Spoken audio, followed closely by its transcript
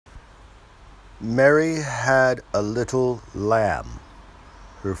Mary had a little lamb.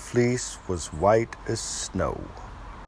 Her fleece was white as snow.